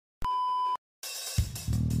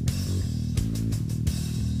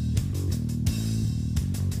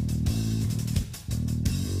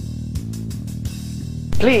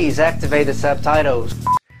Please activate the subtitles.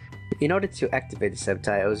 In order to activate the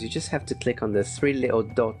subtitles, you just have to click on the three little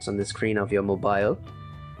dots on the screen of your mobile,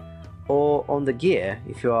 or on the gear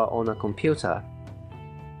if you are on a computer.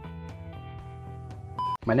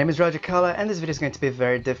 My name is Roger Kala, and this video is going to be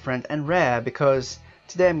very different and rare because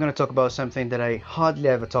today I'm going to talk about something that I hardly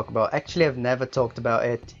ever talk about. Actually, I've never talked about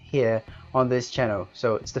it here on this channel,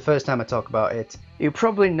 so it's the first time I talk about it. You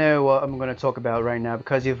probably know what I'm going to talk about right now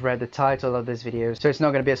because you've read the title of this video, so it's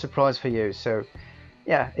not going to be a surprise for you. So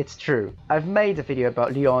yeah, it's true. I've made a video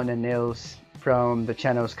about Leon and Nils from the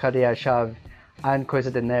channels Kadia Shav and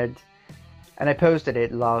Coisa de Nerd, and I posted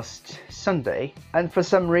it last Sunday, and for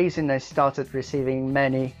some reason I started receiving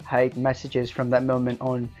many hate messages from that moment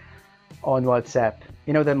on WhatsApp.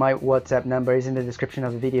 You know that my WhatsApp number is in the description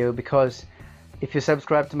of the video, because if you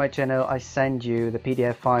subscribe to my channel I send you the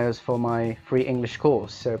PDF files for my free English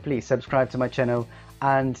course. So please subscribe to my channel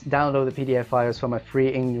and download the PDF files for my free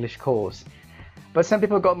English course. But some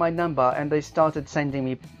people got my number and they started sending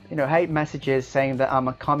me, hate messages saying that I'm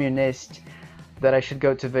a communist, that I should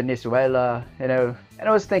go to Venezuela, and I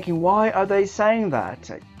was thinking, why are they saying that?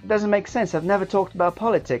 It doesn't make sense. I've never talked about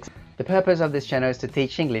politics. The purpose of this channel is to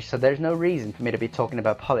teach English, so there's no reason for me to be talking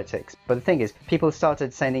about politics. But the thing is, people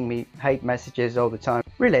started sending me hate messages all the time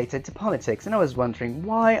related to politics, and I was wondering,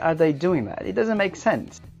 why are they doing that? It doesn't make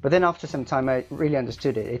sense. But then after some time I really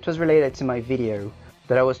understood it. It was related to my video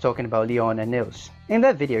that I was talking about Leon and Nils. In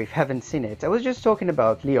that video, if you haven't seen it, I was just talking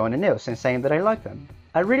about Leon and Nils and saying that I like them.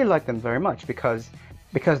 I really like them very much because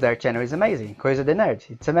their channel is amazing. Coisa de Nerd,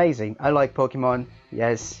 it's amazing. I like Pokemon.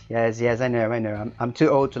 Yes, I know. I'm too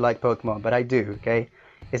old to like Pokemon, but I do, okay?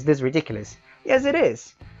 Is this ridiculous? Yes, it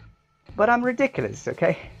is. But I'm ridiculous,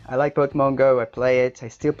 okay? I like Pokemon Go, I play it, I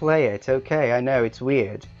still play it, okay? I know, it's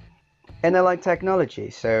weird. And I like technology,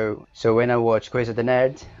 so when I watch Coisa de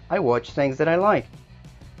Nerd, I watch things that I like.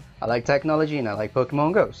 I like technology and I like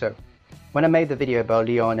Pokemon Go, so when I made the video about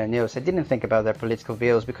Leon and Nils, I didn't think about their political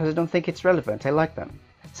views because I don't think it's relevant. I like them.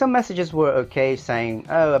 Some messages were okay, saying,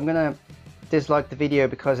 oh, I'm gonna dislike the video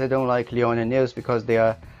because I don't like Leon and Nils because they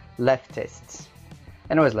are leftists.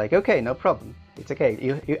 And I was like, okay, no problem. It's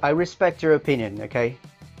okay. I respect your opinion, okay?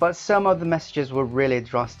 But some of the messages were really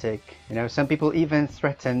drastic. Some people even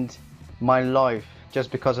threatened my life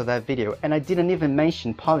just because of that video. And I didn't even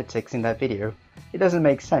mention politics in that video. It doesn't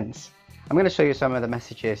make sense. I'm going to show you some of the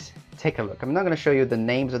messages. Take a look. I'm not going to show you the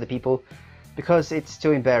names of the people because it's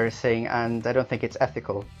too embarrassing and I don't think it's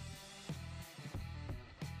ethical.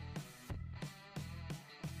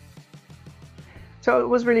 So I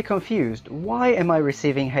was really confused. Why am I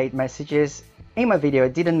receiving hate messages? In my video I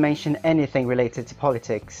didn't mention anything related to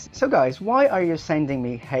politics. So guys, why are you sending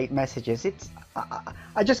me hate messages?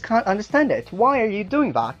 I just can't understand it. Why are you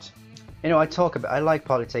doing that? I like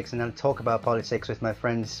politics and I talk about politics with my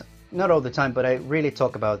friends. Not all the time, but I really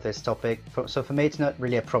talk about this topic. So for me, it's not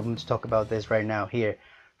really a problem to talk about this right now here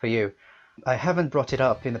for you. I haven't brought it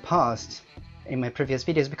up in the past in my previous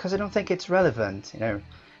videos because I don't think it's relevant.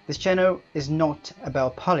 This channel is not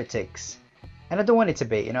about politics, and I don't want it to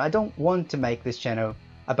be. I don't want to make this channel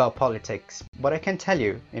about politics, but I can tell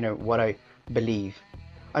you, what I believe.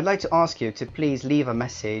 I'd like to ask you to please leave a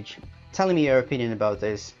message telling me your opinion about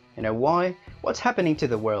this. Why? What's happening to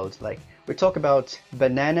the world? Like, we talk about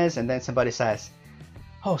bananas and then somebody says,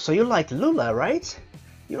 oh, so you like Lula, right?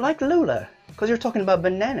 You like Lula because you're talking about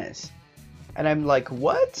bananas. And I'm like,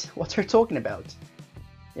 what? What are you talking about?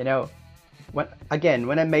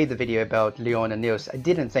 When I made the video about Leon and Nils, I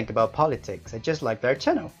didn't think about politics. I just like their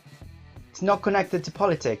channel. It's not connected to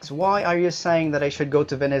politics. Why are you saying that I should go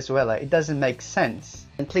to Venezuela? It doesn't make sense.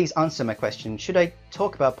 And please answer my question. Should I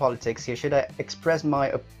talk about politics here? Should I express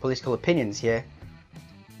my political opinions here?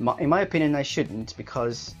 In my opinion, I shouldn't,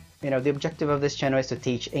 because the objective of this channel is to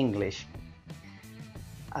teach English.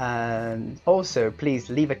 And also, please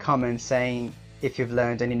leave a comment saying if you've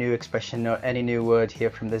learned any new expression or any new word here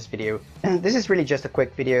from this video. This is really just a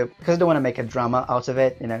quick video because I don't want to make a drama out of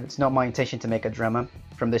it. It's not my intention to make a drama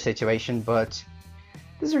from this situation, but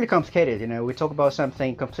this is really complicated. We talk about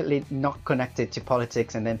something completely not connected to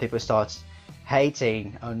politics and then people start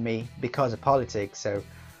hating on me because of politics. So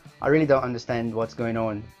I really don't understand what's going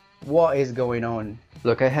on. What is going on?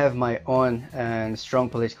 Look, I have my own and strong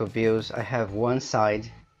political views. I have one side.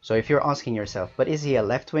 So if you're asking yourself, but is he a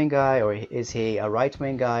left-wing guy or is he a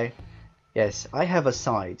right-wing guy? Yes, I have a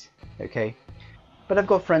side, okay? But I've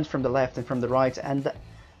got friends from the left and from the right, and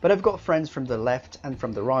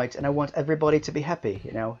I want everybody to be happy,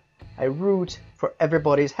 I root for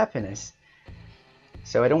everybody's happiness.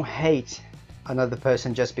 So I don't hate another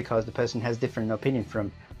person just because the person has different opinion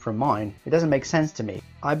from mine. It doesn't make sense to me.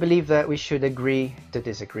 I believe that we should agree to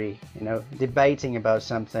disagree. You know, debating about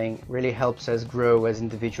something really helps us grow as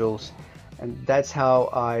individuals, and that's how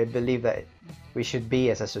I believe that we should be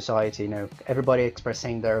as a society. You know, everybody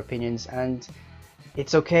expressing their opinions, and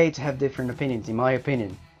it's okay to have different opinions, in my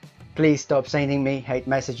opinion. Please stop sending me hate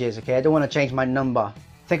messages, okay? I don't want to change my number.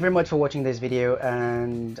 Thank you very much for watching this video,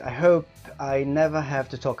 and I hope I never have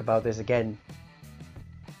to talk about this again.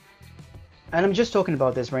 And I'm just talking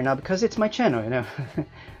about this right now because it's my channel, you know.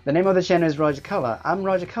 The name of the channel is Roger Color. I'm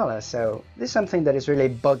Roger Color, so this is something that is really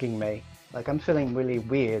bugging me. Like, I'm feeling really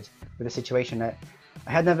weird with the situation that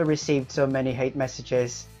I had never received so many hate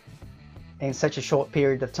messages in such a short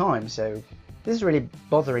period of time, so this is really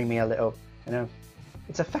bothering me a little, you know.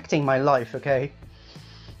 It's affecting my life, okay?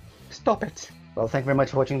 Stop it! Well, thank you very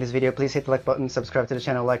much for watching this video. Please hit the like button, subscribe to the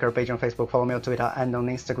channel, like our page on Facebook, follow me on Twitter and on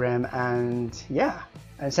Instagram, and yeah,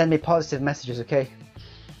 and send me positive messages, okay?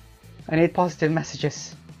 I need positive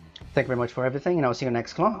messages. Thank you very much for everything, and I'll see you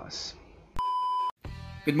next class.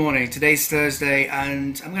 Good morning, today's Thursday,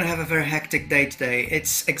 and I'm gonna have a very hectic day today.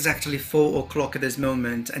 It's exactly 4 o'clock at this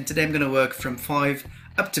moment, and today I'm gonna work from 5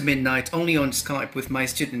 up to midnight only on Skype with my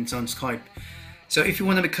students on Skype. So if you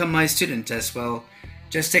want to become my student as well,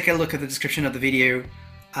 just take a look at the description of the video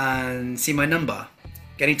and see my number.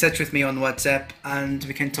 Get in touch with me on WhatsApp and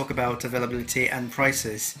we can talk about availability and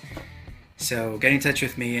prices. So get in touch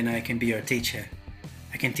with me and I can be your teacher.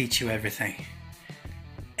 I can teach you everything.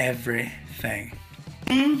 Everything.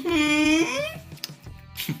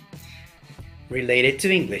 Related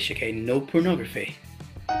to English, okay? No pornography.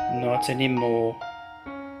 Not anymore.